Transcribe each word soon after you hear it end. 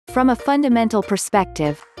From a fundamental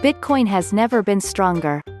perspective, Bitcoin has never been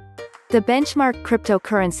stronger. The benchmark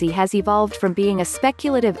cryptocurrency has evolved from being a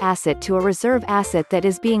speculative asset to a reserve asset that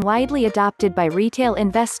is being widely adopted by retail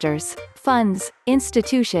investors, funds,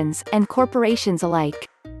 institutions, and corporations alike.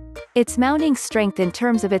 Its mounting strength in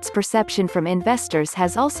terms of its perception from investors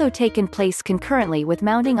has also taken place concurrently with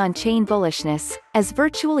mounting on-chain bullishness, as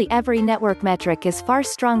virtually every network metric is far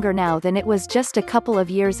stronger now than it was just a couple of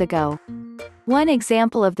years ago. One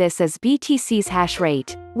example of this is BTC's hash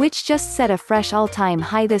rate, which just set a fresh all-time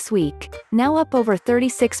high this week, now up over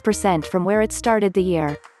 36% from where it started the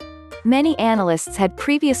year. Many analysts had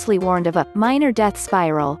previously warned of a minor death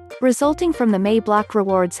spiral, resulting from the May block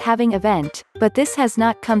rewards halving event, but this has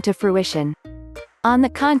not come to fruition. On the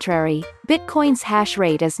contrary, Bitcoin's hash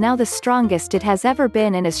rate is now the strongest it has ever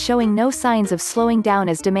been and is showing no signs of slowing down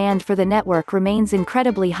as demand for the network remains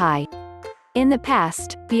incredibly high. In the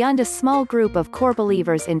past, beyond a small group of core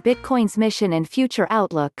believers in Bitcoin's mission and future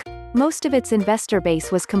outlook, most of its investor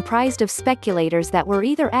base was comprised of speculators that were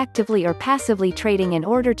either actively or passively trading in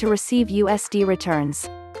order to receive USD returns.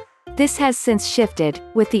 This has since shifted,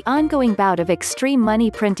 with the ongoing bout of extreme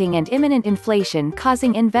money printing and imminent inflation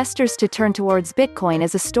causing investors to turn towards Bitcoin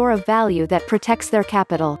as a store of value that protects their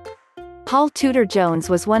capital. Tudor Jones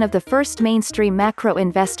was one of the first mainstream macro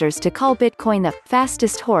investors to call Bitcoin the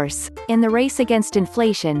fastest horse in the race against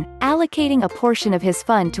inflation, allocating a portion of his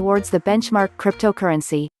fund towards the benchmark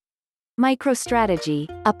cryptocurrency. MicroStrategy,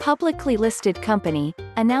 a publicly listed company,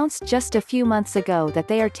 announced just a few months ago that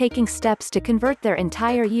they are taking steps to convert their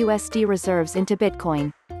entire USD reserves into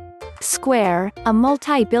Bitcoin. Square, a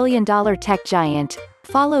multi-billion-dollar tech giant,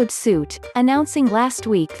 followed suit, announcing last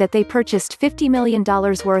week that they purchased $50 million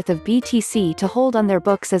worth of BTC to hold on their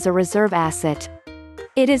books as a reserve asset.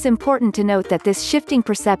 It is important to note that this shifting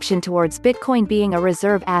perception towards Bitcoin being a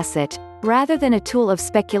reserve asset, rather than a tool of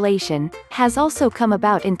speculation, has also come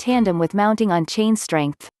about in tandem with mounting on-chain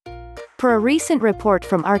strength. Per a recent report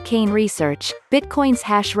from Arcane Research, Bitcoin's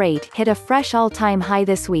hash rate hit a fresh all-time high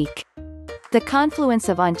this week. The confluence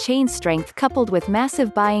of on-chain strength coupled with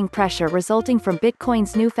massive buying pressure resulting from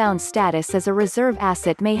Bitcoin's newfound status as a reserve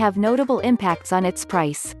asset may have notable impacts on its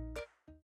price.